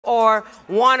or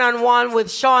one-on-one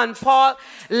with Sean Paul.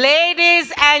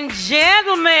 Ladies and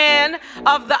gentlemen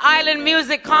of the Island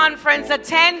Music Conference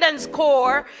Attendance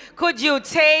Corps, could you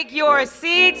take your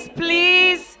seats,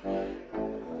 please?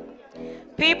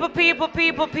 People,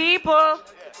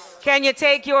 can you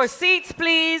take your seats,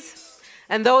 please?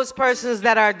 And those persons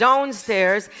that are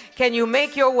downstairs, can you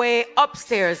make your way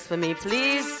upstairs for me,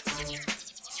 please?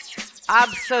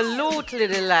 Absolutely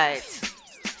delight.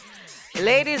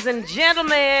 Ladies and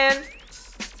gentlemen,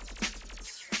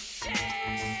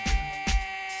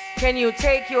 can you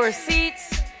take your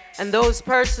seats? And those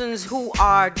persons who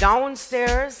are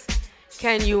downstairs,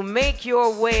 can you make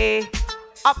your way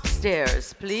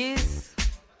upstairs, please?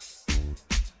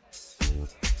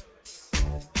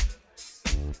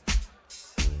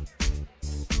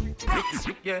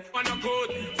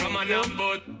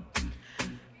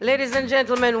 Ladies and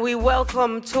gentlemen, we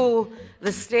welcome to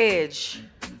the stage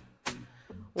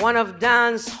one of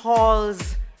dance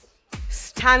hall's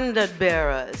standard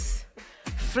bearers,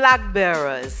 flag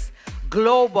bearers,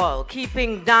 global,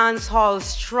 keeping dance hall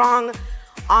strong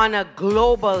on a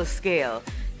global scale.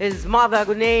 His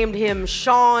mother named him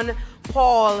Sean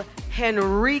Paul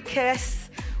Henriquez.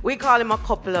 We call him a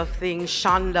couple of things,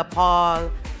 Shonda Paul,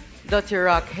 Dirty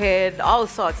Rock Head, all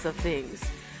sorts of things.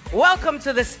 Welcome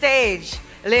to the stage,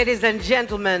 ladies and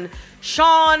gentlemen,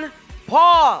 Sean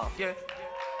Paul. Yeah.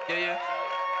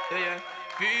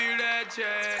 Feel that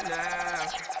chain now.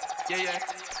 Yeah.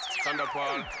 Thunder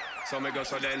Paul. So me go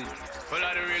so then. Well,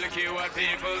 I don't really care what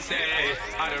people say.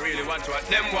 I don't really watch what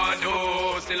them want do.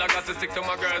 Still I got to stick to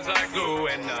my girls like glue.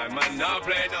 And I might not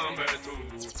play number 2.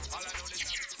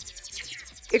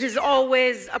 It is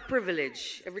always a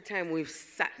privilege every time we've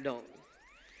sat down.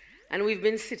 And we've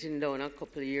been sitting down a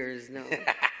couple of years now.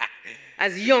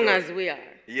 As young as we are.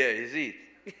 Yeah, is it?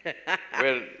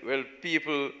 well,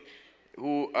 people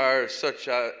who are such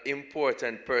an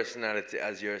important personality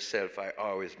as yourself, I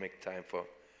always make time for.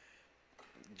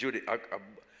 Judith, I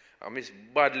Miss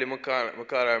Bodley, I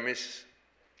call her Miss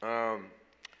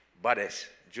Bades,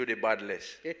 Judith Bodley.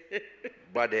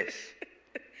 Bades.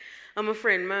 I'm a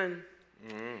friend, man.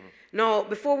 Now,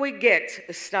 before we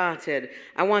get started,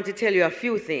 I want to tell you a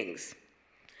few things.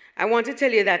 I want to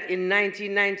tell you that in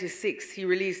 1996, he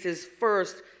released his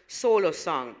first solo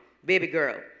song, Baby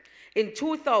Girl. In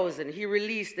 2000, he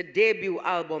released the debut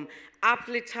album,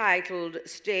 aptly titled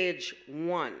Stage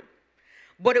 1.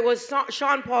 But it was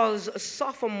Sean Paul's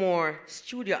sophomore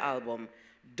studio album,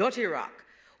 Dirty Rock,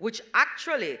 which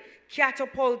actually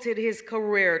catapulted his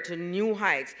career to new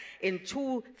heights in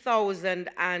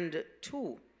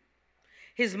 2002.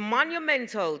 His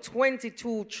monumental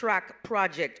 22-track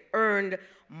project earned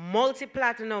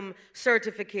multi-platinum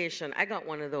certification. I got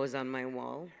one of those on my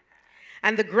wall.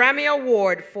 And the Grammy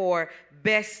Award for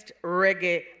Best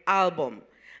Reggae Album,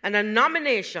 and a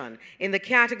nomination in the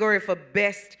category for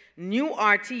Best New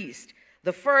Artist,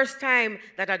 the first time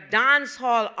that a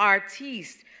dancehall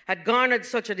artist had garnered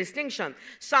such a distinction.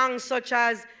 Songs such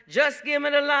as Just Give Me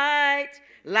the Light,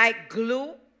 Like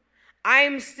Glue,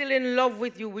 I'm Still in Love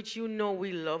with You, which you know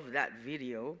we love that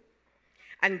video,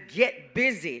 and Get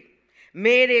Busy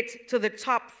made it to the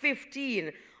top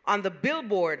 15 on the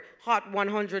Billboard Hot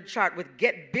 100 chart, with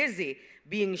Get Busy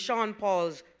being Sean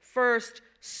Paul's first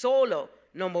solo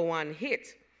 #1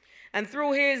 hit. And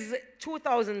through his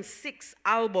 2006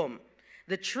 album,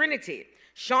 The Trinity,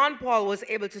 Sean Paul was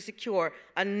able to secure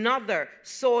another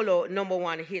solo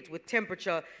 #1 hit with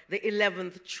Temperature, the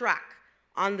 11th track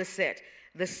on the set.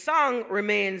 The song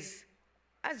remains,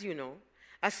 as you know,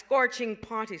 a scorching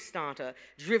party starter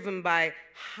driven by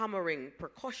hammering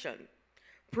percussion,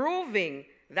 proving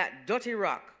that Dirty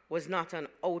Rock was not an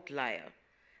outlier.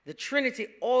 The Trinity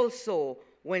also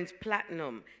went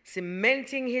platinum,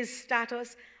 cementing his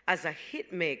status as a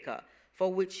hit maker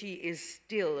for which he is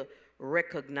still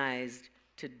recognized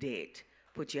to date.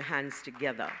 Put your hands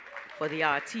together for the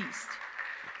artist,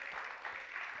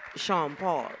 Sean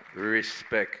Paul.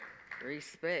 Respect.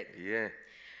 Yeah.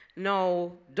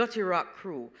 Now, Dirty Rock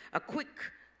crew, a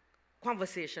quick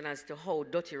conversation as to how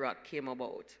Dirty Rock came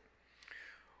about.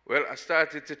 Well, I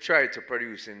started to try to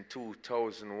produce in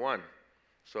 2001.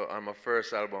 So on my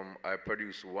first album, I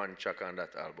produced one track on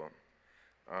that album.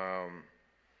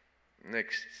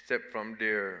 Next step from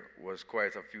there was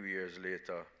quite a few years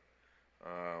later.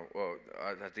 Well,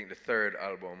 I think the third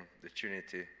album, The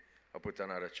Trinity, I put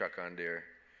another track on there.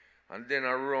 And then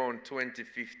around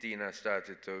 2015, I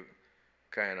started to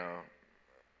kind of,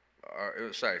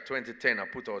 2010, I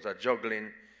put out a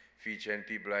juggling featuring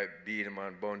people like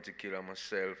Beatman, Bounty Killer,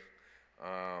 myself,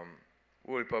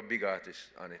 whole heap of big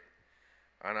artists on it.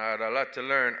 And I had a lot to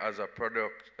learn as a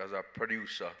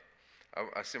producer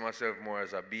I see myself more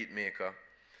as a beat maker.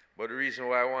 But the reason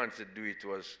why I wanted to do it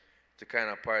was to kind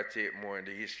of partake more in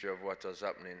the history of what was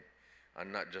happening,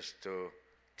 and not just to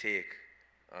take,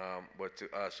 but to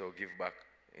also give back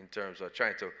in terms of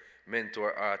trying to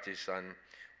mentor artists and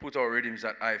put out rhythms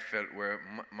that I felt were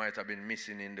might have been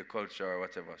missing in the culture or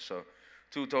whatever. So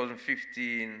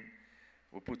 2015,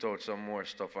 we put out some more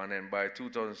stuff, and then by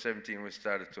 2017, we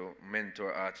started to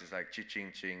mentor artists like Chi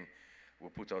Ching Ching. We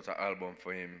put out an album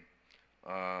for him.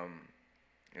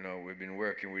 You know, we've been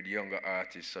working with younger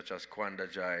artists such as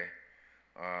Kwanda Jai,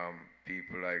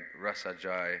 people like Rasa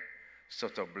Jai,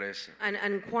 Soto Bless.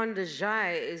 And Kwanda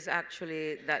Jai is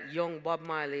actually that young Bob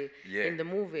Marley in the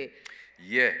movie.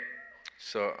 Yeah.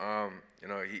 So, you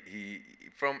know, he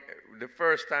from the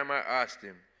first time I asked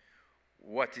him,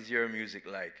 what is your music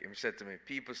like? He said to me,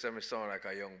 people say me sound like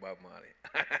a young Bob Marley.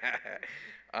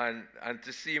 and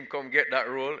to see him come get that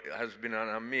role has been an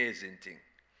amazing thing.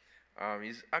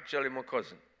 He's actually my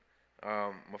cousin,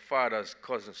 my father's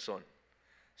cousin's son.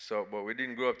 So, but we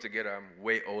didn't grow up together. I'm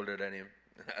way older than him,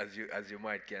 as you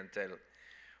might can tell.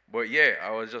 But yeah,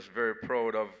 I was just very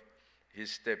proud of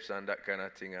his steps and that kind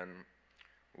of thing. And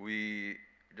we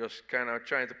just kind of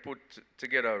trying to put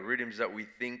together rhythms that we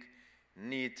think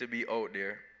need to be out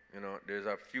there. You know, there's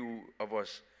a few of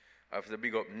us. I have to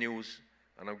big up News,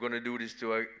 and I'm going to do this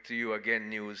to you again,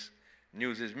 News.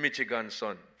 News is Michigan's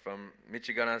son, from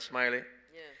Michigan and Smiley.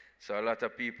 Yeah. So a lot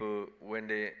of people, when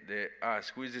they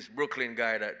ask, who is this Brooklyn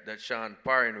guy that Sean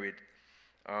parring with?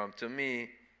 To me,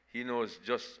 he knows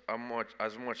just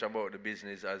as much about the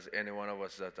business as any one of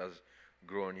us that has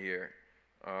grown here.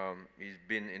 He's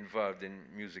been involved in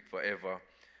music forever,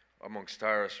 amongst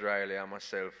Tyrus Riley and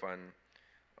myself,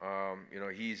 and you know,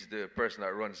 he's the person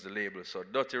that runs the label. So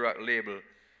Dirty Rock label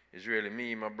is really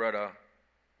me, my brother,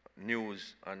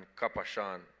 News, and Kappa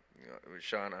Sean,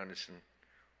 Sean Anderson,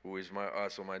 who is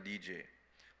also my DJ.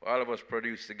 All of us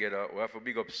produce together. We have to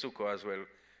big up Suko as well,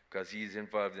 because he's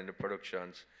involved in the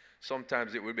productions.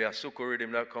 Sometimes it will be a Suko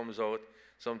rhythm that comes out.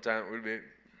 Sometimes it will be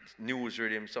News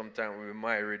rhythm. Sometimes it will be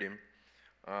my rhythm.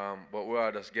 But we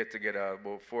all just get together,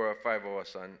 about 4 or 5 of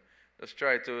us, and just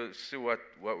try to see what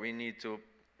we need to,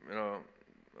 you know,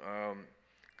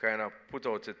 kind of put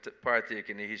out to partake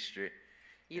in the history.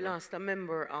 You lost a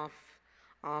member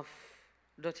of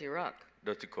Dirty Rock.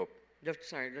 Dirty Cup.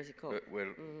 Dirty Cup. Well,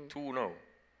 2 now.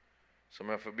 So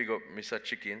I have to big up Mr.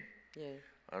 Chicken. Yeah.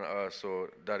 And also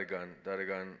Dadigan.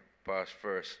 Dadigan passed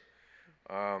first.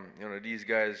 You know, these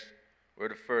guys were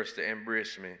the first to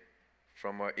embrace me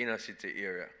from our inner city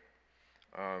area.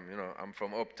 You know, I'm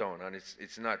from uptown, and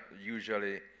it's not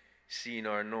usually seen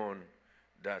or known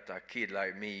that a kid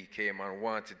like me came and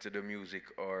wanted to do music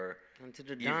or and to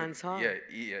the dance hall. Yeah,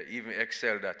 even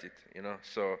excelled at it, you know.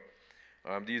 So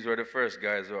these were the first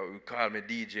guys who would call me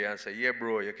DJ and say, yeah,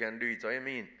 bro, you can do it. What you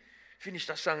mean? Finish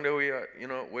that song the way you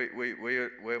know, where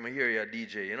I hear you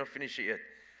DJ, you know, finish it yet.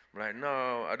 I'm like,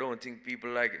 no, I don't think people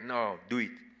like it. No, do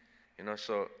it. You know,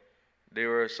 so there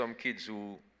were some kids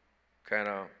who kind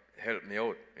of helped me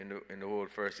out in the whole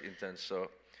first instance. So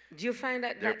do you find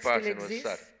that their that still passing exists?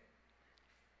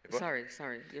 was sad.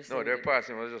 Sorry. No, their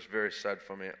passing was just very sad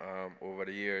for me over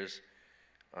the years,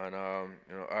 and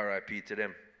you know, R.I.P. to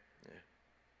them. Yeah.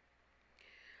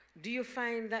 Do you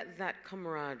find that that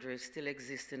camaraderie still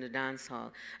exists in the dance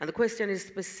hall? And the question is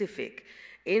specific.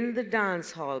 In the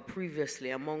dance hall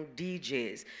previously, among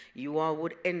DJs, you all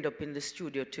would end up in the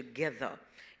studio together.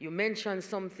 You mentioned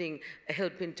something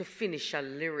helping to finish a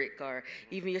lyric, or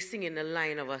even you're singing a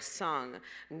line of a song.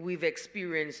 We've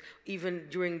experienced, even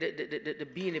during the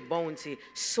Beanie Bounty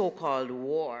so-called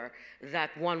war,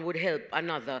 that one would help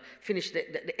another finish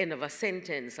the end of a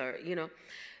sentence, or, you know.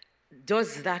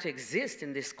 Does that exist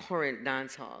in this current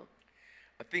dance hall?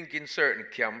 I think in certain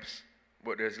camps,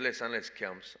 but there's less and less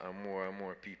camps and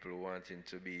more people wanting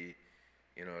to be,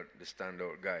 you know, the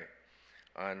standout guy.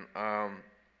 And,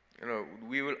 you know,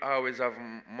 we will always have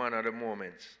man of the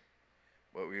moments,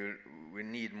 but we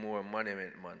need more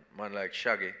monument man like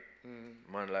Shaggy,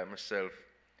 man like myself,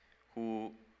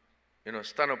 who, you know,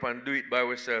 stand up and do it by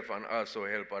ourselves and also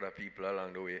help other people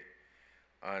along the way.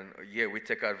 And yeah, we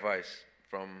take advice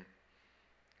from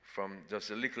just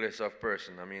the littlest of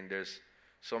person. I mean, there's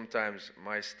sometimes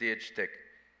my stage tech,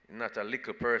 not a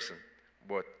little person,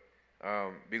 but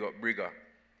big up Brigger.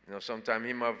 You know, sometimes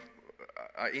him have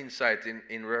insight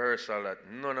in rehearsal that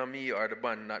none of me or the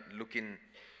band not looking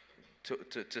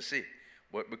to see.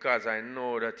 But because I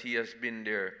know that he has been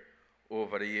there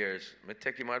over the years, I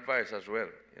take him advice as well.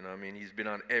 You know what I mean? He's been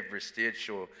on every stage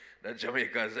show that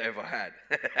Jamaica has ever had,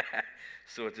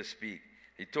 so to speak.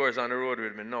 He tours on the road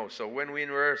with me now. So when we in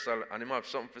rehearsal and him have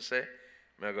something to say,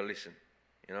 I go listen,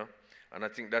 you know. And I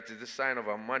think that is the sign of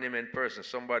a monument person,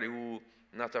 somebody who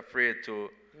not afraid to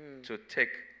take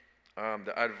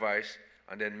the advice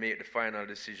and then make the final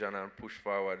decision and push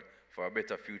forward for a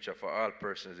better future for all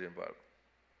persons involved.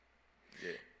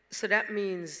 Yeah. So that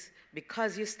means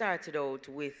because you started out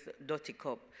with Dirty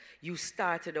Cup, you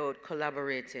started out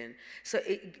collaborating. So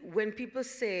when people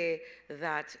say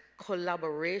that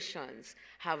collaborations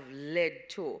have led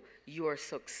to your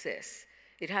success,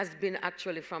 it has been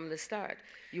actually from the start.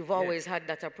 You've always had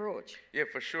that approach. Yeah,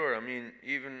 for sure. I mean,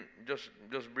 even just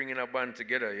bringing a band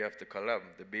together, you have to collab.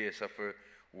 The bass have to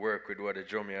work with what the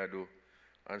drummer do.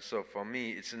 And so for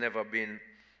me, it's never been,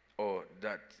 oh,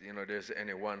 that, you know, there's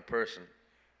any one person.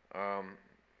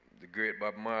 The great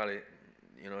Bob Marley,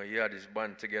 you know, he had his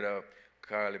band together,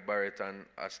 Carly Barrett and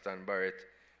Aston Barrett,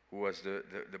 who was the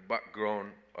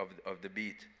background of the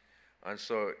beat. And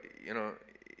so, you know,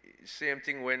 same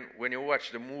thing when you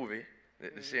watch the movie,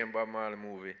 the same Bob Marley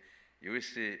movie, you will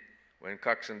see when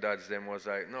Cox and Dodds them was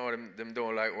like, no, them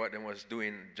don't like what them was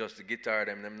doing, just the guitar,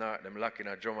 them lacking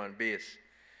a drum and bass.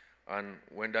 And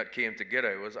when that came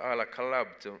together, it was all a collab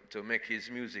to make his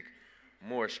music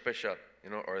more special,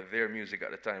 you know, or their music at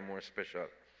the time more special.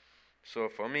 So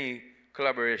for me,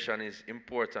 collaboration is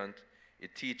important.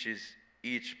 It teaches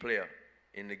each player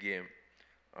in the game,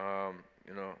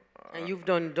 you know. And you've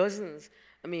done dozens.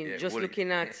 I mean, Yeah, just Woolly.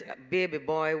 looking at Baby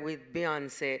Boy with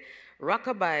Beyonce,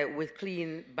 Rockabye with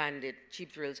Clean Bandit,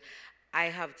 Cheap Thrills.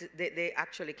 They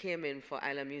actually came in for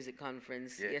Island Music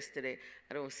Conference yesterday.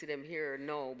 I don't see them here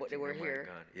now, but they were here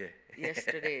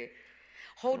yesterday.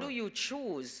 How do you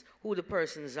choose who the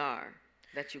persons are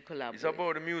that you collab It's with?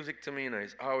 about the music to me, you know.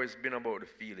 It's always been about the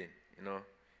feeling, you know.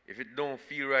 If it don't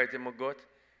feel right in my gut,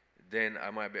 then I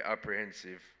might be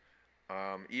apprehensive.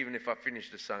 Even if I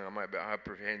finish the song, I might be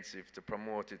apprehensive to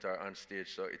promote it or on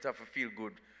stage. So it have to feel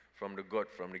good from the gut,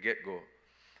 from the get-go.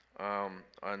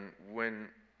 And when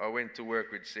I went to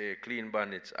work with, say, Clean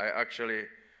Bandits, I actually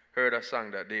heard a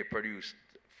song that they produced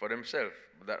for themselves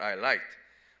that I liked.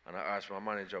 And I asked my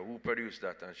manager, who produced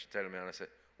that? And she told me, and I said,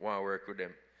 want to work with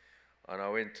them. And I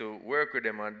went to work with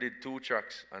them and did 2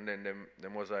 tracks. And then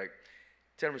them was like,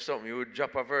 tell me something, you would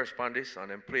drop a verse on this?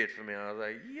 And then play it for me. And I was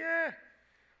like, yeah.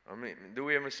 I mean, the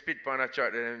way I spit on that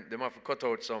track, them have to cut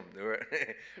out some.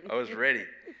 I was ready.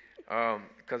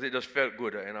 Because it just felt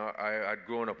good. You know, I'd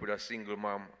grown up with a single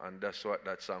mom, and that's what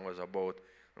that song was about.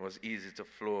 It was easy to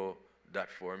flow that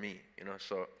for me, you know.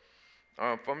 So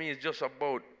for me, it's just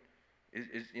about,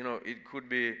 you know, it could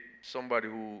be somebody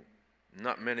who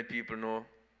not many people know,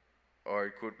 or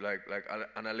it could like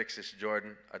an Alexis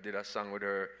Jordan. I did a song with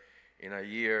her in a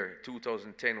year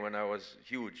 2010 when I was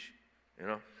huge, you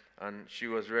know, and she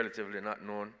was relatively not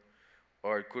known.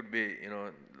 Or it could be, you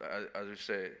know, as we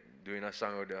say, doing a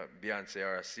song with Beyonce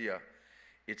or a Sia.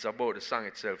 It's about the song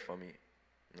itself for me.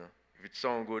 You know, if it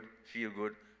sounds good, feel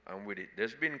good, I'm with it.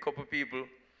 There's been a couple people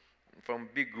from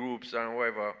big groups and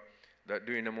whatever that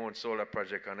doing their own solo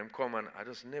project, and them come and I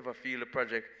just never feel the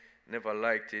project, never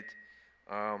liked it,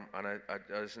 and I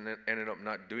just ended up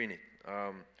not doing it.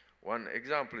 One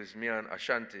example is me and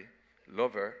Ashanti,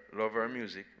 love her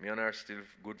music. Me and her are still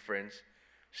good friends,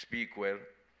 speak well.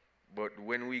 But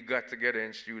when we got together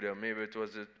in studio, maybe it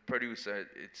was the producer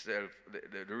itself,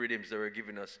 the rhythms they were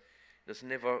giving us, it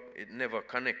never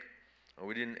connect. And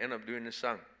we didn't end up doing the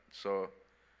song. So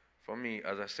for me,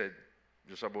 as I said,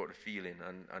 just about the feeling.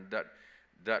 And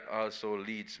that also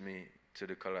leads me to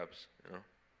the collabs, you know.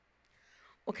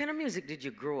 What kind of music did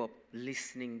you grow up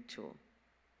listening to?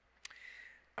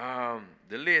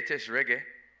 The latest reggae.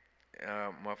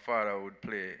 My father would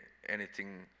play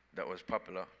anything that was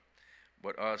popular.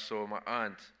 But also my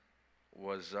aunt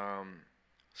was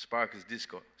Sparkles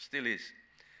Disco, still is.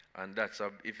 And that's,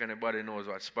 if anybody knows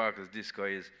what Sparkles Disco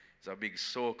is, it's a big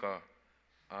soca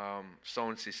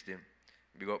sound system.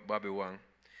 Big up Bobby Wang.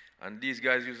 And these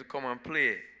guys used to come and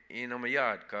play in my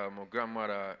yard, because my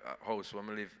grandmother house where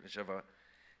I live,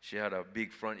 she had a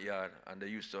big front yard, and they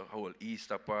used to hold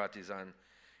Easter parties, and,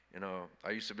 you know,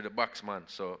 I used to be the box man,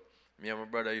 so me and my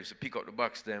brother used to pick up the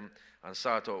box them and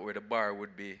sort out where the bar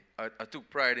would be. I took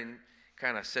pride in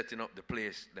kind of setting up the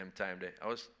place them time there. I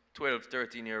was 12,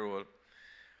 13-year-old.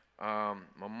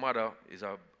 My mother is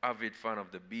an avid fan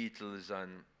of the Beatles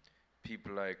and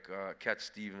people like Cat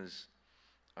Stevens.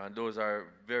 And those are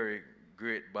very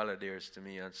great balladeers to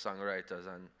me and songwriters.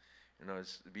 And, you know,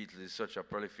 the Beatles is such a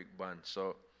prolific band.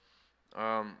 So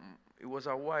it was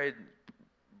a wide,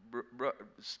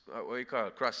 what you call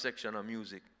it, cross-section of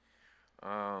music.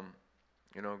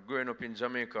 You know, growing up in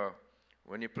Jamaica,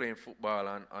 when you're playing football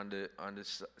on the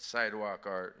sidewalk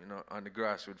or, you know, on the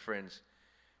grass with friends,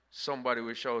 somebody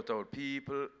will shout out,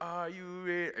 "People, are you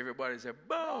ready?" Everybody say,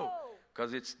 "Bow,"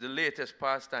 because it's the latest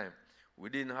pastime. We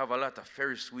didn't have a lot of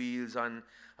Ferris wheels and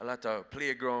a lot of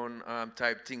playground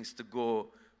type things to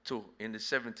go to in the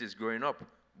 70s growing up,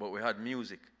 but we had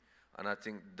music. And I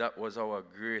think that was our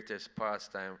greatest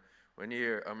pastime. When you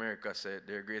hear America say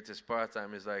their greatest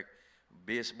pastime is like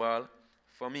baseball,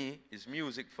 for me, it's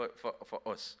music for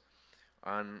us.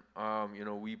 And, you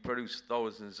know, we produce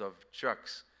thousands of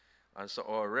tracks. And so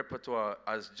our repertoire,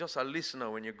 as just a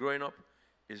listener when you're growing up,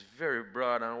 is very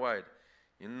broad and wide.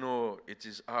 You know, it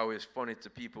is always funny to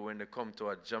people when they come to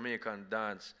a Jamaican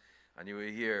dance and you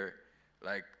will hear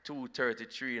like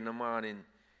 2:33 in the morning,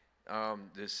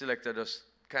 the selector just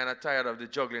kind of tired of the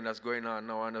juggling that's going on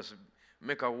now and just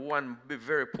make a one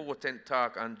very potent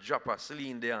talk and drop a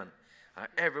Celine Dion. And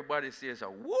everybody says a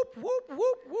whoop, whoop,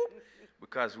 whoop, whoop,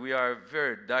 because we are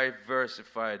very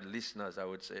diversified listeners, I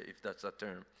would say, if that's a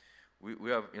term. We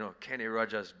have, you know, Kenny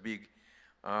Rogers' big,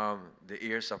 the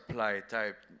Air Supply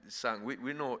type song.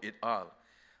 We know it all.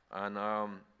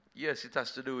 And yes, it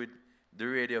has to do with the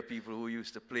radio people who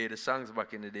used to play the songs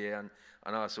back in the day and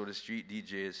also the street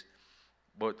DJs.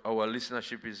 But our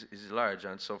listenership is large.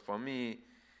 And so for me,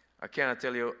 I can't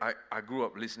tell you I grew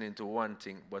up listening to one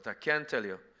thing, but I can tell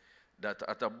you that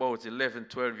at about 11,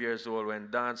 12 years old, when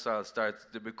dancehall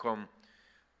started to become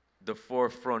the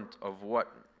forefront of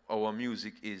what our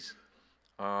music is,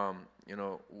 you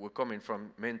know, we're coming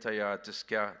from Mentaya to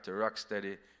ska, to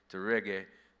rocksteady, to reggae,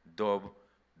 dub,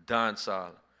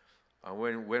 dancehall.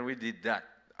 And when we did that,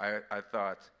 I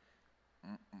thought,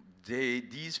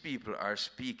 these people are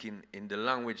speaking in the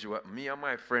language what me and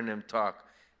my friend them talk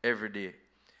every day.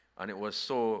 And it was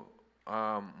so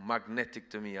magnetic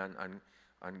to me and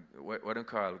what I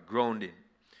call grounding.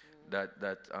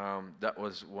 That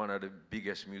was one of the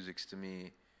biggest musics to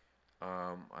me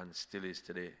and still is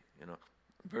today, you know.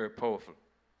 Very powerful.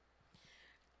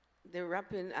 The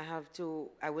rapping,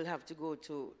 I will have to go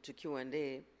to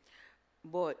Q&A,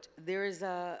 but there is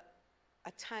a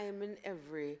time in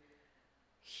every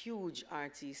huge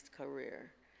artist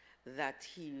career that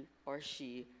he or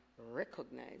she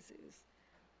recognizes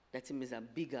that he is a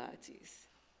big artist.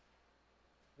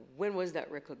 When was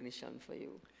that recognition for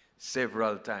you?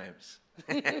 Several times.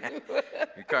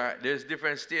 Because there's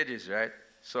different stages, right?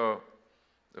 So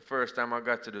the first time I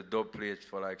got to the dub plate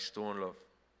for like Stone Love,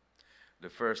 the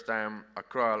first time I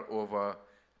crawled over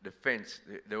the fence,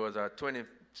 there was a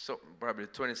probably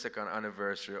 22nd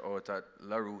anniversary out at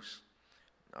La Rousse.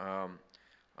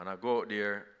 And I go out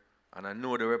there, and I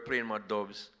know they were playing my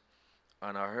dubs,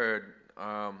 and I heard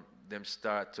them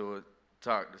start to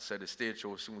talk. They said the stage show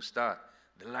will soon start.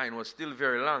 The line was still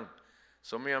very long.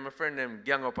 So me and my friend them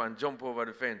gang up and jump over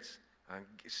the fence. And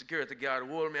security guard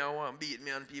hold me and want beat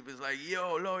me, and people's like,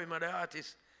 "Yo, Lowy, I'm the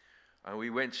artist." And we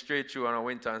went straight through, and I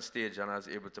went on stage, and I was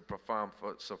able to perform.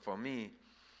 So for me,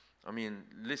 I mean,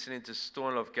 listening to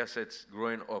Stone Love cassettes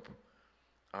growing up,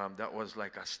 that was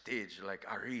like a stage, like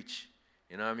a reach.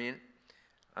 You know what I mean?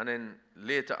 And then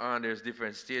later on, there's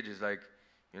different stages, like,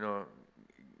 you know,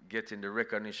 getting the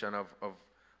recognition of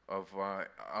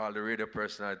all the radio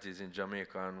personalities in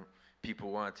Jamaica and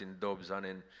people wanting dubs, and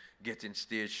then getting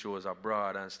stage shows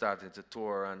abroad and starting to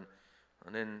tour, and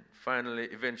then finally,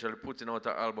 eventually putting out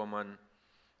an album and,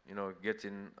 you know,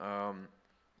 getting,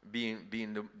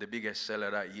 being the biggest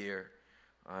seller that year.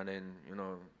 And then, you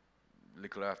know,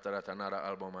 little after that, another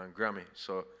album and Grammy.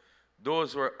 So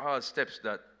those were all steps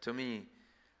that, to me,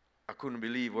 I couldn't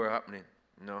believe were happening,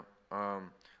 you know. I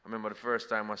remember the first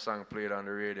time my song played on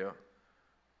the radio,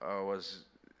 I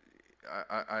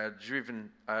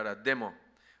had a demo,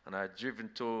 and I had driven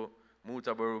to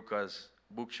Muta Baruka's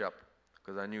bookshop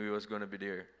because I knew he was going to be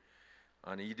there.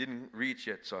 And he didn't reach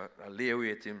yet, so I lay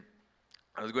away at him.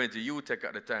 I was going to UTech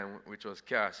at the time, which was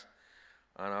Cass.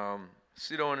 And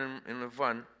sit down in the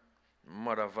van,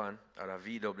 mother van, or a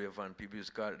VW van, people used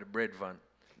to call it the bread van,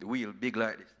 the wheel big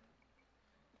like this.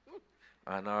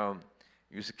 And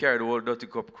used to carry the whole Dirty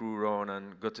Cup crew around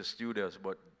and go to studios.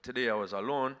 But today I was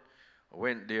alone. I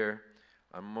went there,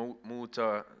 and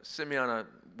Muta Simeon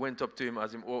went up to him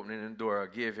as him opening the door. I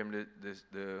gave him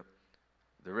the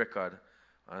record,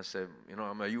 and I said, you know,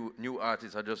 I'm a new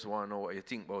artist. I just want to know what you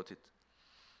think about it.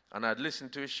 And I'd listen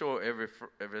to his show every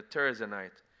Thursday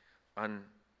night, and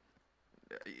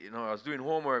you know, I was doing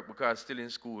homework because I was still in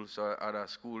school, so I had a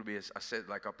school base. I said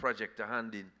like a project to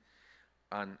hand in,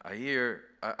 and I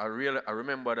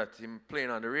remember that him playing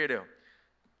on the radio.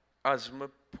 As me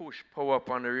push power up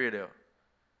on the radio,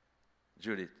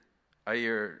 Judith, I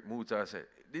hear Muta say,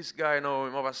 "This guy now,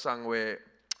 he have a song where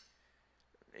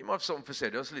he have something to say,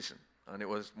 just listen." And it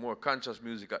was more conscious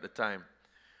music at the time.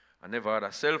 I never had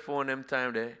a cell phone them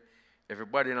time there.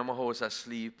 Everybody in my house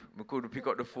asleep. I couldn't pick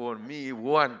up the phone. Me,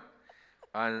 one.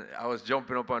 And I was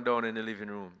jumping up and down in the living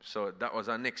room. So that was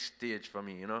our next stage for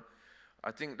me, you know.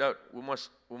 I think that we must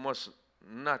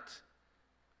not,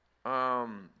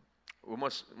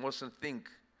 mustn't think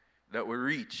that we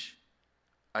reach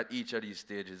at each of these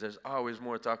stages. There's always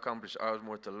more to accomplish, always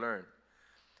more to learn.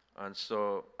 And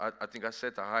so I think I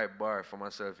set a high bar for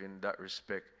myself in that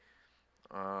respect.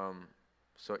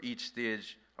 So each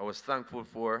stage I was thankful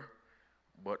for,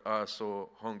 but also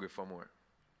hungry for more.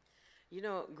 You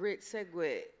know, great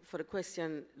segue for the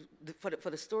question, for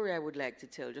the story I would like to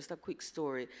tell, just a quick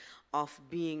story of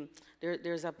being,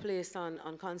 there's a place on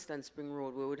Constant Spring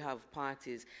Road where we'd have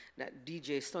parties that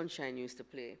DJ Sunshine used to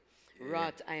play. Yeah.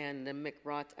 Wrought Iron, the make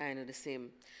Wrought Iron are the same.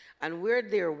 And we're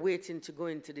there waiting to go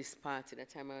into this party, that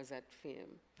time I was at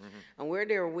Fame. And we're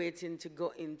there waiting to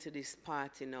go into this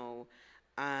party now,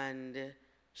 and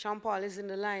Sean Paul is in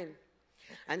the line.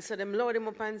 And so them load him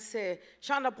up and say,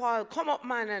 Sean Paul, come up,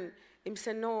 man. And him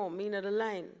say, no, me not the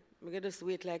line. I'm going to just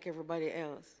wait like everybody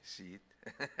else. See it?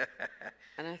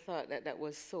 And I thought that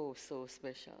was so, so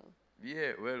special.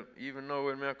 Yeah, well, even now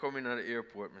when I come in at the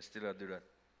airport, I still do that.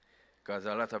 Because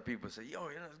a lot of people say, yo,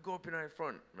 you know, let's go up in the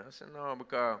front. I say, no,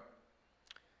 because,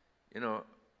 you know,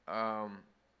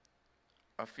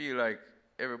 I feel like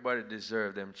everybody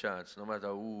deserves them chance, no matter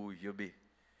who you be.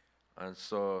 And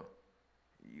so,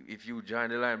 if you join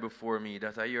the line before me,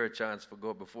 that's your chance to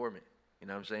go before me. You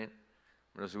know what I'm saying?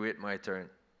 Just wait my turn.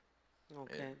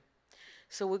 Okay. Yeah.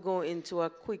 So we go into a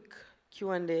quick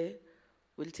Q&A.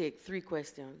 We'll take 3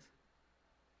 questions.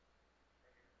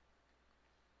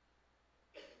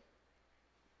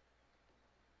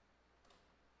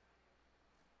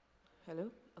 Hello?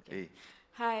 Okay. Hey.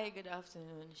 Hi, good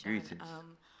afternoon, Sean. Greetings.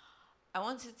 I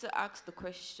wanted to ask the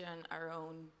question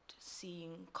around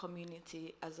seeing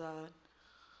community as an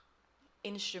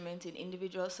instrument in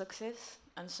individual success.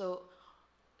 And so,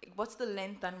 what's the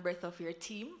length and breadth of your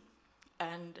team?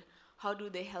 And how do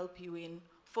they help you in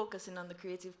focusing on the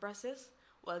creative process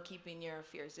while keeping your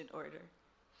affairs in order?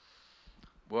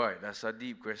 Boy, that's a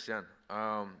deep question.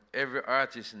 Every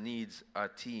artist needs a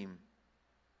team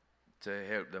to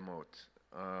help them out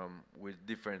with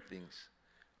different things.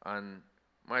 And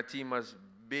my team has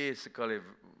basically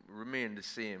remained the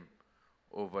same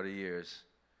over the years.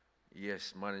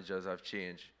 Yes, managers have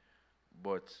changed,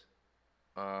 but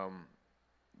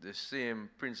the same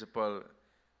principle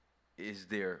is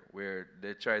there, where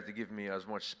they try to give me as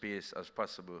much space as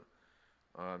possible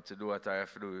to do what I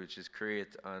have to do, which is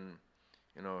create and,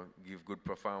 you know, give good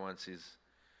performances.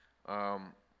 I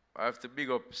have to big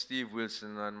up Steve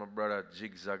Wilson and my brother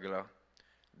Jig Zagala.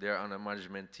 They're on the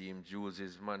management team. Jules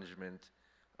is management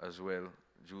as well,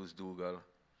 Jules Dougal.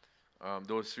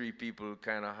 Those 3 people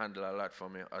kind of handle a lot for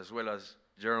me, as well as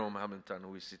Jerome Hamilton,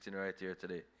 who is sitting right here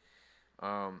today.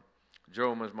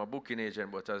 Jerome is my booking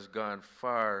agent, but has gone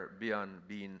far beyond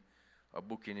being a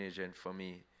booking agent for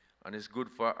me. And it's good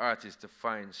for artists to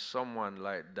find someone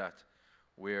like that,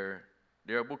 where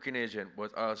they're a booking agent,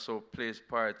 but also plays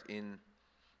part in,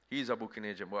 he's a booking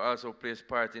agent, but also plays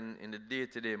part in the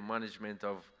day-to-day management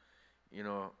of, you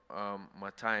know, my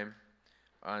time,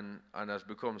 and has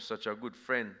become such a good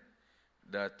friend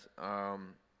that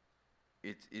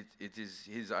it is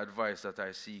his advice that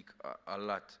I seek a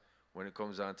lot when it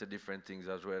comes down to different things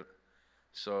as well.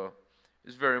 So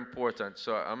it's very important.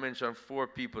 So I mentioned 4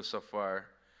 people so far.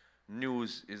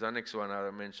 News is the next one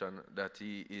I mentioned, that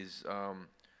he is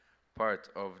part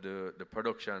of the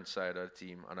production side of the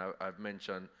team, and I've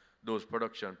mentioned those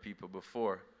production people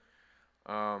before.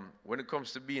 When it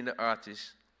comes to being the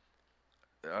artist,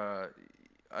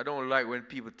 I don't like when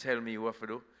people tell me what to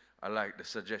do. I like the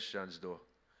suggestions though.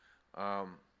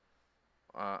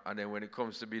 And then when it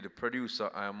comes to be the producer,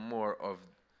 I am more of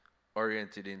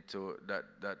oriented into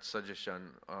that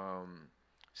suggestion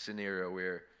scenario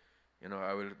where, you know,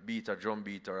 I will beat a drum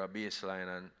beat or a bass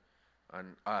line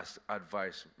and ask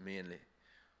advice mainly.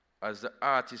 As the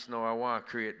artist now, I want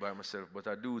to create by myself, but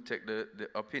I do take the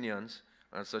opinions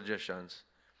and suggestions.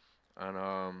 And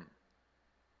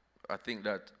I think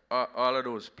that all of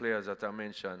those players that I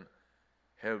mentioned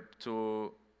help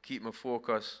to keep me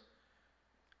focused.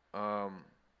 I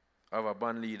have a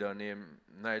band leader named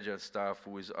Nigel Staff,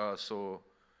 who is also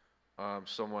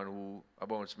someone who I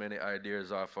bounce many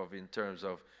ideas off of in terms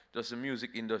of just the music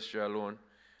industry alone.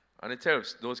 And it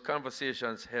helps. Those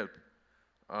conversations help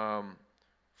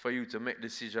for you to make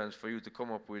decisions, for you to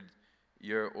come up with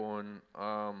your own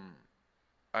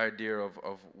idea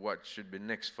of what should be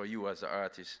next for you as an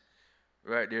artist.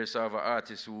 Right there, so I have an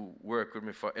artist who worked with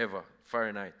me forever,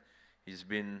 Fahrenheit. He's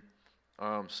been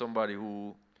somebody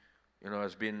who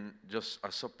has been just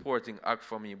a supporting act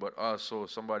for me, but also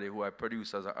somebody who I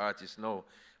produce as an artist now.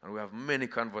 And we have many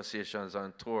conversations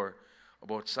on tour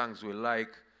about songs we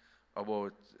like,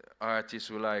 about artists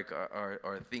we like,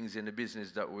 or things in the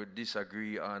business that we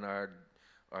disagree on or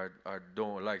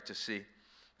don't like to see.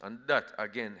 And that,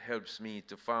 again, helps me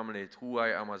to formulate who I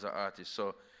am as an artist.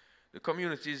 So the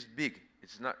community is big.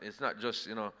 It's not just,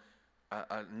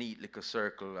 a neat little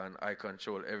circle and I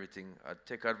control everything. I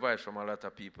take advice from a lot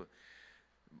of people.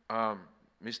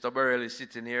 Mr. Burrell is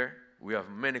sitting here. We have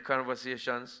many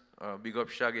conversations. Big up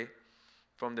Shaggy.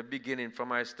 From the beginning,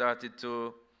 from I started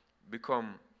to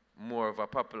become more of a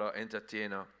popular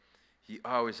entertainer, he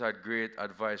always had great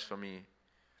advice for me.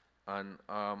 And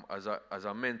as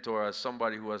a mentor, as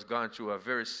somebody who has gone through a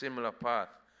very similar path,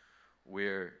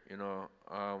 where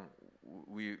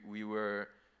we were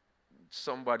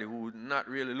somebody who not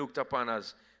really looked upon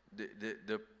as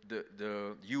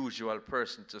the usual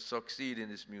person to succeed in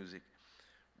this music,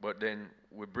 but then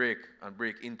we break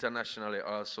internationally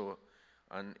also,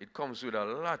 and it comes with a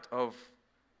lot of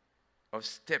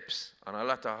steps and a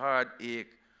lot of heartache,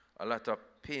 a lot of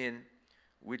pain,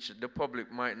 which the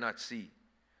public might not see.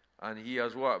 And he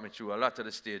has walked me through a lot of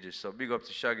the stages. So big up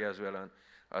to Shaggy as well. And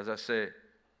as I say,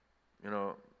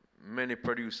 many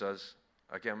producers,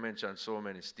 I can mention so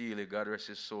many. Steely, God rest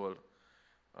his soul.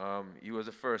 He was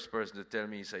the first person to tell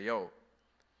me, he said, yo,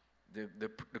 the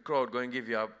crowd going to give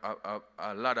you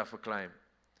a ladder for climb.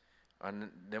 And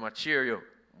they might cheer you,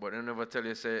 but they never tell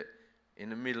you, say,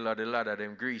 in the middle of the ladder,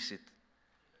 them grease it.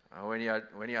 And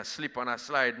when you slip on a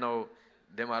slide now,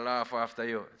 them will laugh after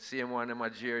you. Same one, them will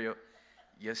jeer you.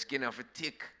 Your skin have a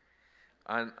tick.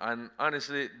 And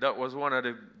honestly, that was one of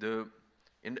the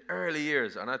in the early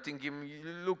years. And I think him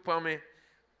look for me,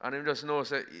 and him just know,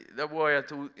 say, that boy is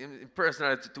his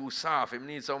personality too soft. He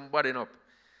needs some budding up.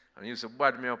 And he used to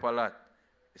bud me up a lot,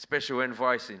 especially when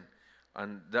voicing.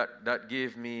 And that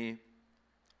gave me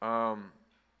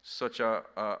such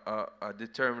a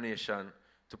determination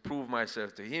to prove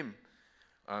myself to him,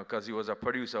 because he was a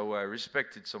producer who I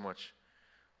respected so much.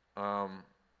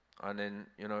 And then,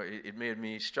 it made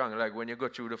me strong. Like when you go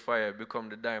through the fire, you become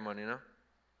the diamond,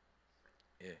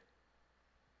 Yeah.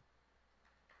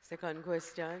 Second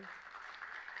question.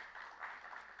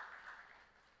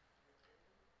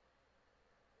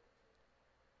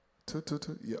 Two.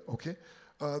 Yeah, okay.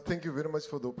 Thank you very much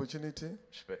for the opportunity.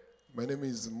 Respect. My name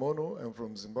is Mono. I'm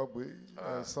from Zimbabwe.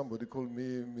 Somebody called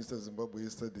me Mr. Zimbabwe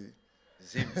yesterday.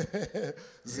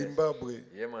 Zimbabwe.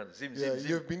 Yeah, man. Zim.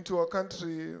 You've been to our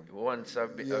country. Once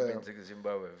I've been to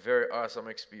Zimbabwe. Very awesome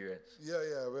experience.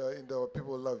 Yeah. Well, and our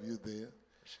people love you there.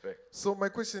 Respect. So my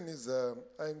question is,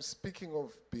 I'm speaking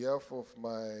of behalf of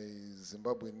my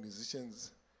Zimbabwean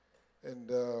musicians.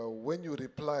 And when you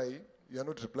reply, you're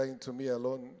not replying to me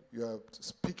alone. You are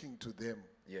speaking to them.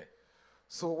 Yeah.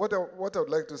 So what I would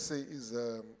like to say is,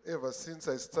 ever since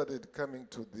I started coming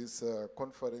to this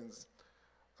conference,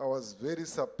 I was very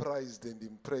surprised and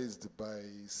impressed by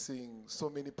seeing so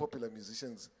many popular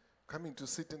musicians coming to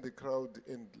sit in the crowd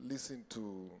and listen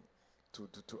to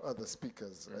other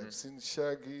speakers. Mm-hmm. I've seen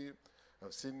Shaggy,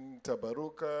 I've seen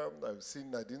Tabaruka, I've seen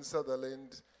Nadine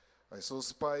Sutherland, I saw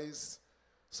Spice.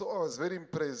 So I was very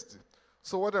impressed.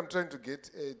 So what I'm trying to get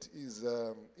at is,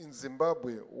 in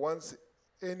Zimbabwe, once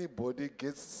anybody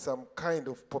gets some kind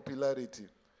of popularity,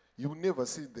 you never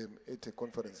see them at a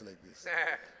conference like this.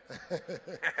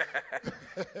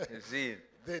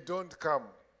 They don't come.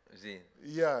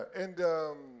 Yeah, and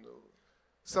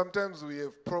sometimes we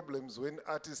have problems when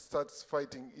artists start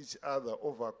fighting each other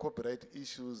over copyright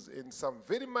issues and some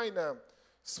very minor,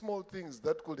 small things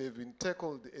that could have been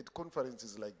tackled at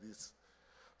conferences like this.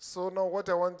 So now what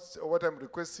I'm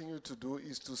requesting you to do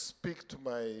is to speak to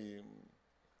my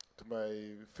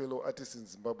fellow artists in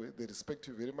Zimbabwe. They respect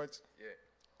you very much. Yeah.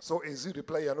 So as you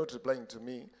reply, you're not replying to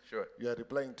me. Sure. You are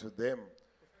replying to them.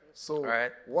 So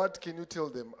what can you tell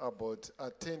them about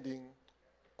attending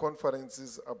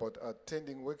conferences, about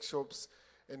attending workshops,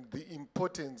 and the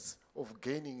importance of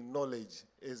gaining knowledge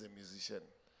as a musician?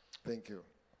 Thank you.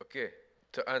 Okay.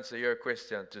 To answer your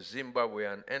question, to Zimbabwe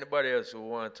and anybody else who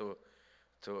want to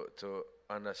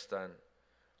understand,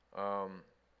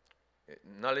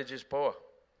 knowledge is power.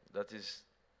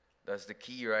 That's the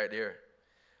key right there.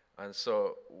 And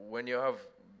so when you have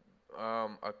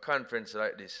a conference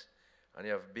like this, and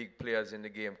you have big players in the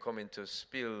game coming to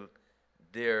spill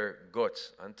their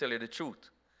guts and tell you the truth,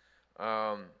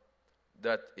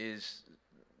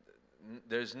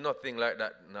 there's nothing like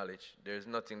that knowledge. There's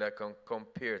nothing that can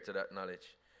compare to that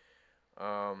knowledge.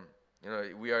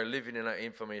 We are living in an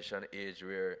information age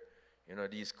where,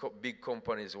 these big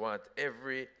companies want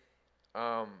every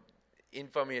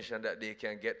information that they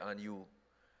can get on you.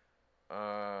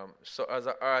 So as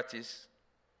an artist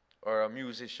or a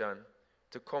musician,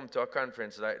 to come to a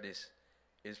conference like this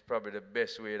is probably the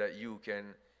best way that you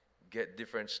can get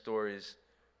different stories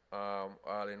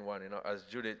all in one. You know, as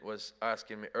Judith was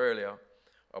asking me earlier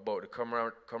about the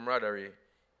camaraderie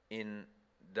in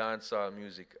dancehall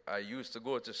music. I used to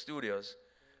go to studios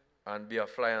and be a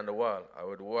fly on the wall. I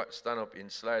would stand up in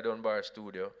Slide Down Bar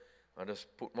studio and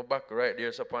just put my back right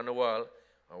there up on the wall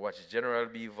and watch General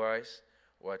B voice,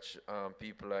 watch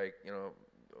people like, you know,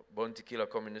 Bounty Killer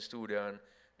come in the studio and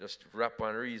just rap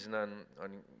and reason and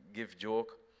give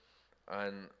joke,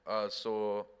 and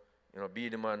also, you know, Be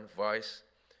the Man voice.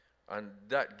 And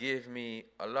that gave me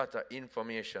a lot of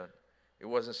information. It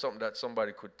wasn't something that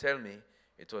somebody could tell me.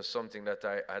 It was something that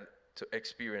I had to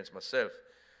experience myself.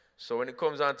 So when it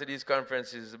comes on to these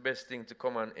conferences, it's the best thing to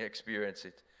come and experience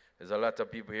it. There's a lot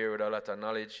of people here with a lot of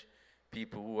knowledge,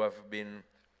 people who have been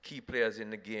key players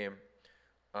in the game.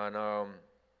 And,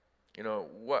 you know,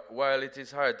 while it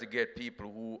is hard to get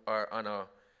people who are on a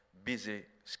busy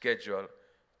schedule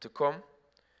to come,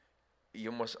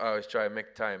 you must always try to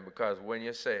make time, because when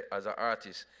you say, as an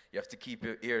artist, you have to keep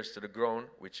your ears to the ground,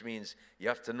 which means you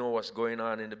have to know what's going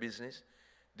on in the business.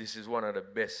 This is one of the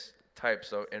best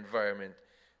types of environment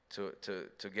to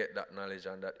get that knowledge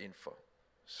and that info.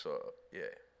 So, yeah.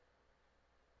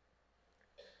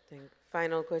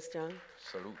 Final question.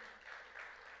 Salute.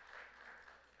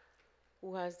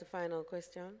 Who has the final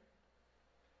question?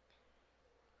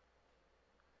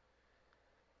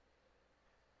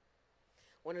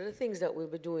 One of the things that we'll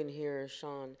be doing here,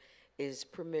 Sean, is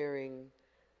premiering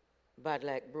Bad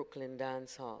Like Brooklyn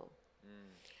Dance Hall.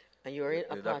 And you're a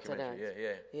part of that.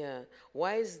 Yeah.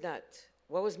 Why is that?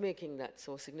 What was making that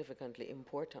so significantly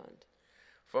important?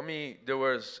 For me, there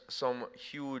was some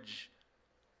huge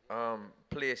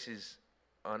places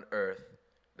on earth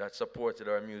that supported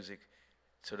our music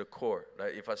to the core.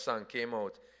 Like if a song came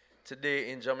out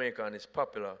today in Jamaica and it's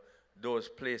popular, those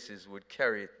places would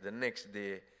carry it the next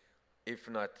day, if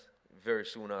not very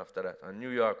soon after that. And New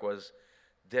York was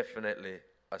definitely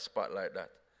a spot like that.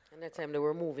 And that time they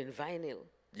were moving vinyl.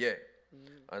 Yeah.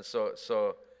 And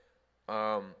so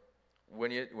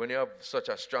when you have such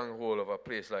a stronghold of a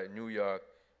place like New York,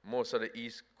 most of the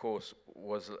East Coast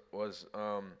was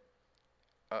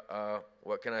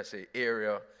what can I say,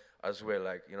 area as well,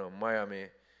 like, you know, Miami,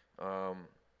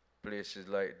 places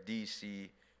like DC.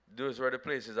 Those were the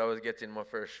places I was getting my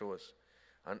first shows.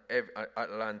 And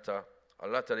Atlanta, a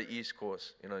lot of the East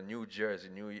Coast, you know, New Jersey,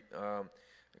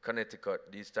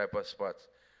 Connecticut, these type of spots.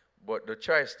 But the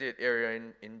tri-state area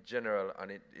in general,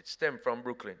 and it stemmed from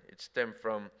Brooklyn. It stemmed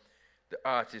from the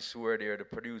artists who were there, the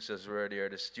producers who were there,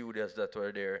 the studios that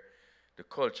were there. The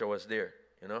culture was there,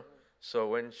 you know. So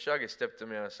when Shaggy stepped to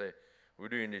me and said, we're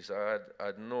doing this, I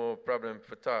had no problem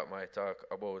to talk my talk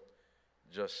about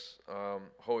just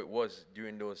how it was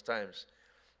during those times.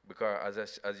 Because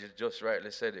as you just rightly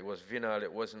said, it was vinyl,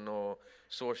 it wasn't no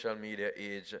social media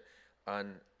age.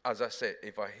 And as I said,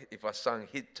 if a song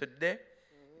hit today,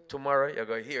 tomorrow you're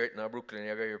going to hear it in Brooklyn,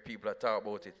 you're going to hear people talk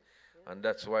about it. And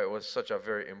that's why it was such a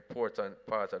very important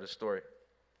part of the story.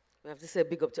 We have to say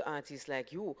big up to artists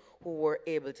like you who were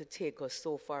able to take us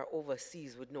so far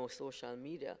overseas with no social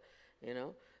media, you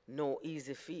know, no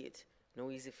easy feat. No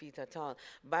easy feat at all.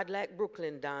 Bad Like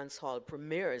Brooklyn Dance Hall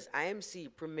premieres, IMC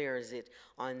premieres it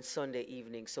on Sunday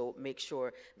evening, so make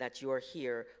sure that you're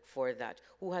here for that.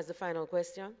 Who has the final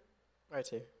question? Right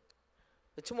here.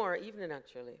 Tomorrow evening,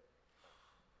 actually.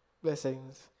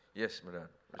 Blessings. Yes, madam.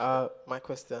 My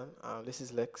question, this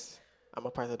is Lex. I'm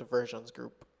a part of the Versions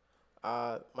group.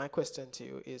 My question to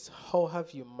you is, how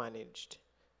have you managed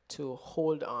to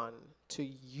hold on to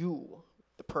you,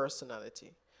 the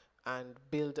personality, and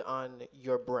build on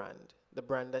your brand, the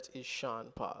brand that is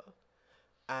Sean Paul,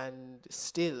 and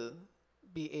still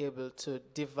be able to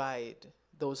divide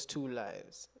those two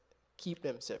lives, keep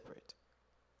them separate?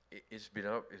 It's been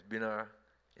a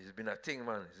thing,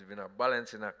 man. It's been a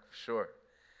balancing act, for sure.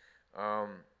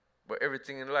 But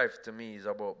everything in life to me is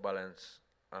about balance.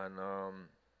 And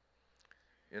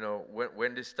you know,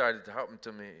 when this started to happen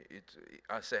to me,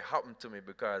 I say happened to me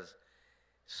because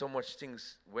so much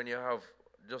things, when you have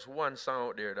just one song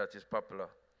out there that is popular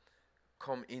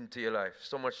come into your life,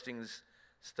 so much things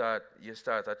you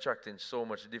start attracting so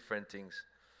much different things.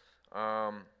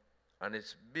 And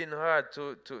it's been hard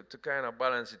to kind of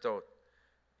balance it out,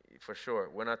 for sure.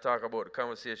 When I talk about the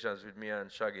conversations with me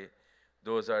and Shaggy,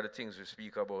 those are the things we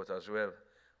speak about as well.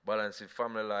 Balancing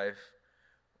family life,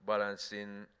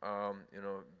 balancing, you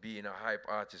know, being a hype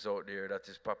artist out there that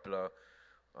is popular.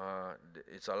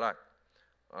 It's a lot.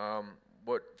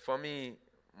 But for me,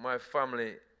 my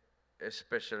family,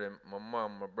 especially my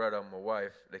mom, my brother, my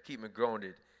wife, they keep me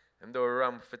grounded. And they were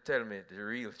around to tell me the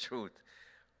real truth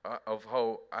of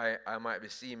how I might be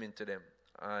seeming to them.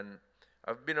 And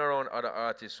I've been around other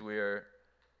artists where,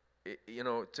 you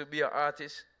know, to be an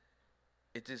artist,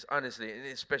 it is honestly, and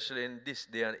especially in this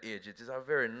day and age, it is a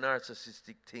very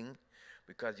narcissistic thing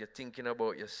because you're thinking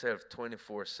about yourself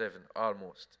 24/7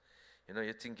 almost. You know,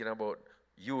 you're thinking about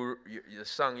the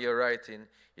song you're writing.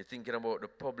 You're thinking about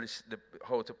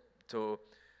how to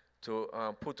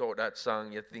put out that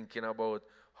song. You're thinking about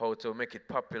how to make it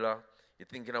popular. You're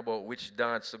thinking about which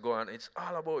dance to go on. It's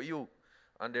all about you.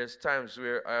 And there's times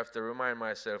where I have to remind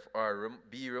myself or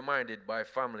be reminded by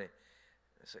family.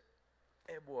 I say,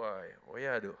 hey boy, what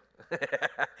you do?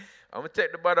 I'm going to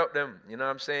take the butt up them. You know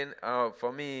what I'm saying?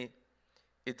 For me,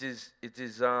 it is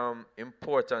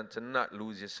important to not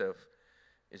lose yourself.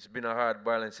 It's been a hard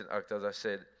balancing act, as I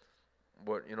said.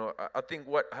 But, you know, I think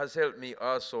what has helped me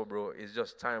also, bro, is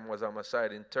just time was on my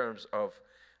side in terms of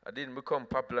I didn't become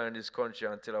popular in this country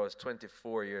until I was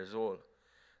 24 years old.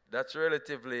 That's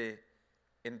relatively,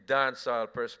 in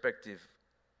dancehall perspective,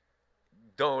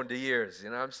 down the years, you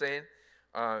know what I'm saying?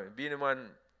 Beenie Man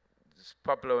was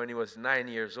popular when he was 9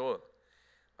 years old.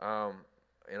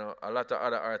 You know, a lot of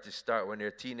other artists start when they're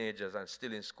teenagers and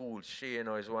still in school. Shay, you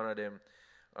know, is one of them.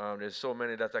 There's so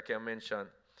many that I can mention.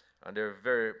 And they're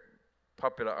very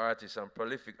popular artists and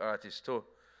prolific artists too.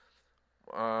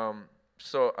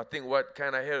 So I think what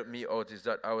kind of helped me out is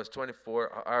that I was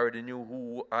 24. I already knew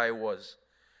who I was.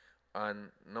 And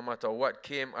no matter what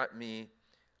came at me,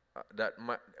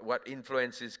 what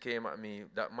influences came at me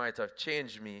that might have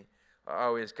changed me, I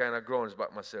always kind of grounds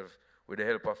back myself with the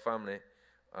help of family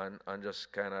and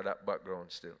just kind of that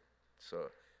background still.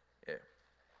 So, yeah.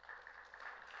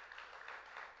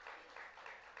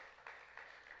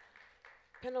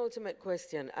 Penultimate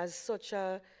question. As such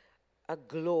a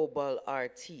global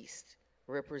artist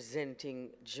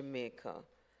representing Jamaica,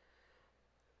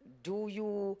 do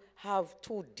you have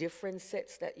two different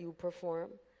sets that you perform?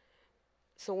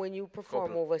 So when you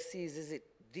perform overseas, is it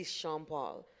this Sean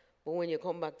Paul? But when you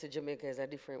come back to Jamaica, is a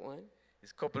different one?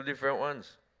 It's a couple of different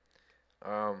ones.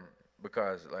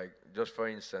 Because, like, just for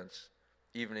instance,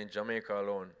 even in Jamaica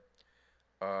alone,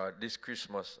 this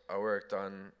Christmas I worked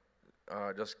on,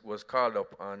 just was called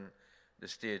up on the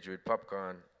stage with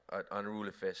Popcorn at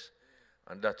Unruly Fest.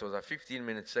 And that was a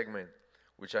 15-minute segment,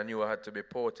 which I knew I had to be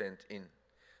potent in.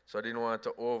 So I didn't want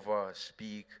to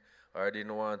over-speak, or I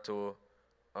didn't want to,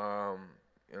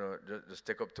 you know, just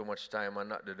take up too much time and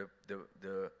not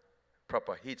the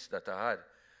proper hits that I had.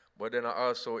 But then I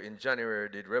also, in January,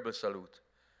 did Rebel Salute.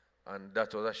 And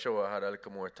that was a show I had a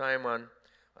little more time on,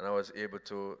 and I was able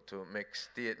to make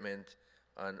statement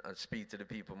and speak to the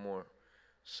people more.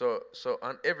 So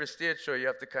on every stage show, you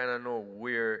have to kind of know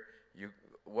where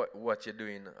what you're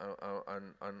doing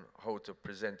and how to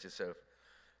present yourself.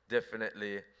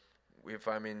 Definitely, if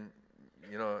I'm in,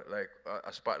 you know, like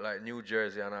a spot like New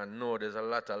Jersey, and I know there's a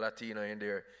lot of Latino in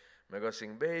there, I'm going to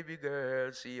sing, baby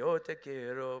girl, si yo te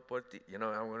quiero por ti. You know,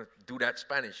 I'm going to do that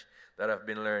Spanish that I've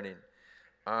been learning.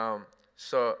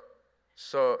 So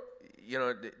you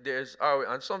know, there's always,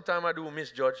 and sometimes I do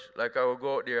misjudge. Like I will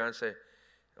go out there and say,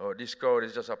 oh, this crowd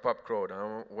is just a pop crowd.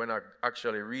 And when I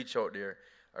actually reach out there,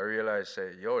 I realize,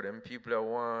 say, yo, them people that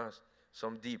want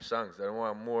some deep songs, that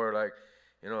want more like,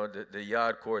 you know, the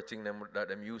yardcore thing that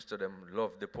them used to, them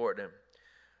love, deport them.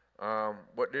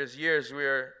 But there's years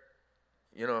where,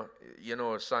 you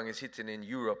know, a song is hitting in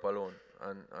Europe alone,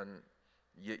 and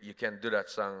you can do that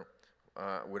song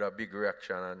with a big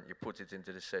reaction, and you put it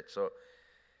into the set. So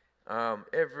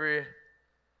every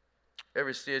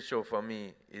stage show for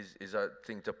me is a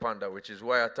thing to ponder, which is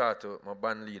why I talk to my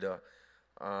band leader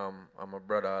and my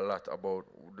brother a lot about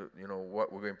you know,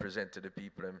 what we're going to present to the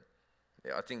people. And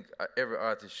yeah, I think every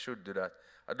artist should do that.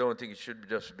 I don't think it should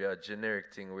just be a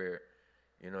generic thing where,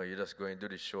 you know, you just go and do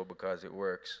the show because it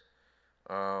works.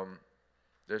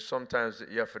 There's sometimes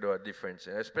you have to do a difference,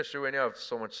 especially when you have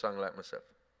so much song like myself.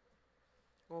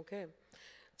 Okay.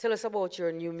 Tell us about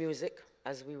your new music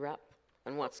as we wrap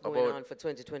and what's going on for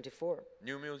 2024.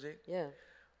 New music? Yeah.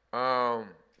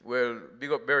 Well,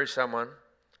 big up Barry Salmon,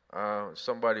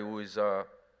 somebody who is,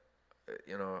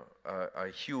 you know, a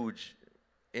huge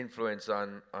influence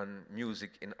on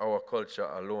music in our culture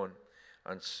alone,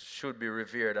 and should be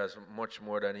revered as much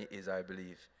more than he is, I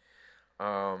believe.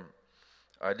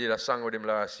 I did a song with him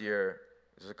last year.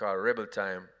 It was called Rebel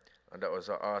Time, and that was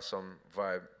an awesome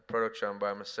vibe. Production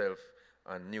by myself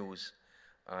and News.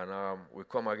 And we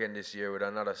come again this year with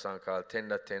another song called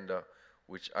Tender Tender,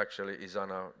 which actually is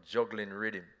on a juggling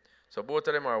rhythm. So both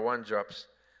of them are one drops,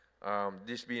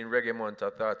 This being Reggae Month, I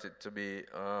thought it to be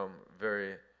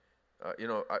very,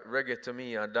 reggae to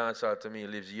me and dancehall to me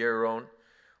lives year round,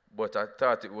 but I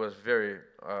thought it was very,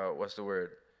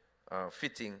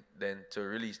 fitting then to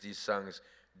release these songs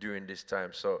during this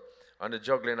time. So, on the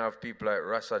juggling of people like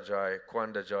Rasa Joy,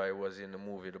 Kwanda Joy was in the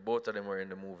movie. The both of them were in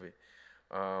the movie.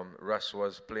 Ras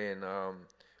was playing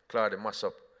Claude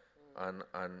Massop, and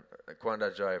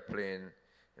Kwanda Joy playing,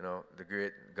 the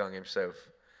great Gang himself.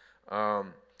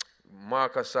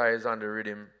 Marcus I is on the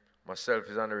rhythm. Myself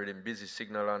is on the rhythm. Busy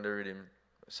Signal on the rhythm.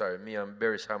 Sorry, me and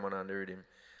Barris Hammond on the rhythm.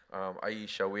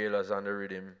 Aisha Whalers on the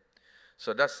rhythm.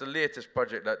 So that's the latest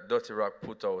project that Dirty Rock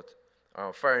put out.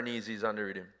 Fire and Easy is on the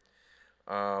rhythm.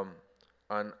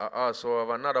 And I also have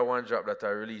another one drop that I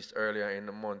released earlier in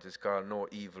the month. It's called No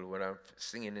Evil, when I'm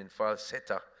singing in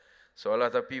falsetto. So a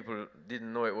lot of people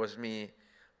didn't know it was me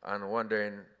and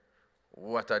wondering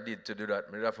what I did to do that.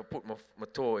 I have to put my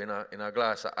toe in a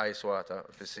glass of ice water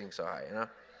if it sing so high,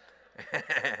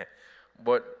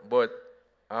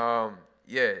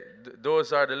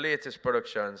 those are the latest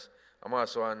productions. I'm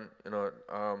also on,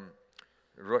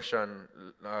 Russian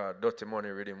Dirty Money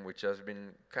Rhythm, which has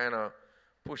been kind of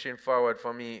pushing forward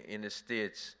for me in the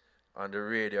States on the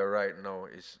radio right now.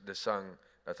 Is the song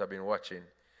that I've been watching.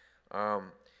 I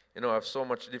have so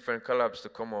much different collabs to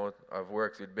come out. I've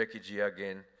worked with Becky G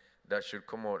again. That should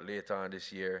come out later on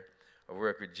this year. I've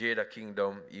worked with Jada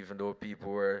Kingdom, even though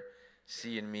people were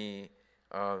seeing me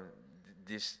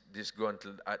this going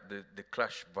to at the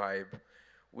Clash vibe,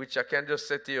 which I can just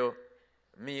say to you,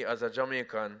 me as a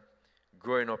Jamaican,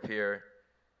 growing up here,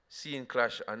 seeing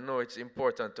Clash, I know it's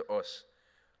important to us,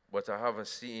 but I haven't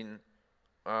seen,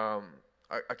 I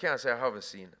can't say I haven't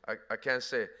seen, I can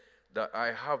say that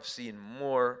I have seen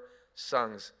more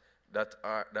songs that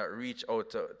reach out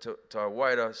to a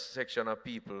wider section of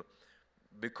people,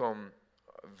 become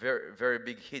very, very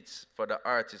big hits for the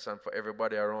artists and for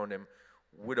everybody around them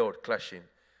without clashing.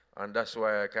 And that's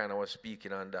why I kind of was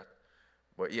speaking on that.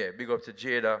 But yeah, big up to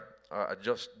Jada. I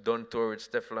just done tour with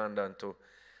Steph London too.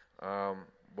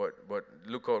 But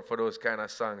look out for those kind of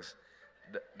songs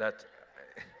that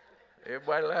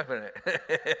everybody laughing at.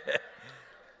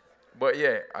 But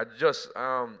yeah,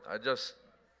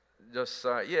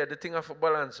 the thing of a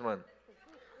balance, man.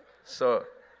 So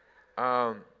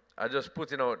I just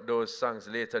putting out those songs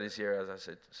later this year, as I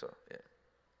said. So yeah.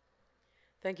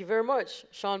 Thank you very much,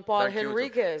 Sean Paul Thank you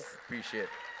Henriquez. Appreciate it.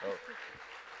 Oh.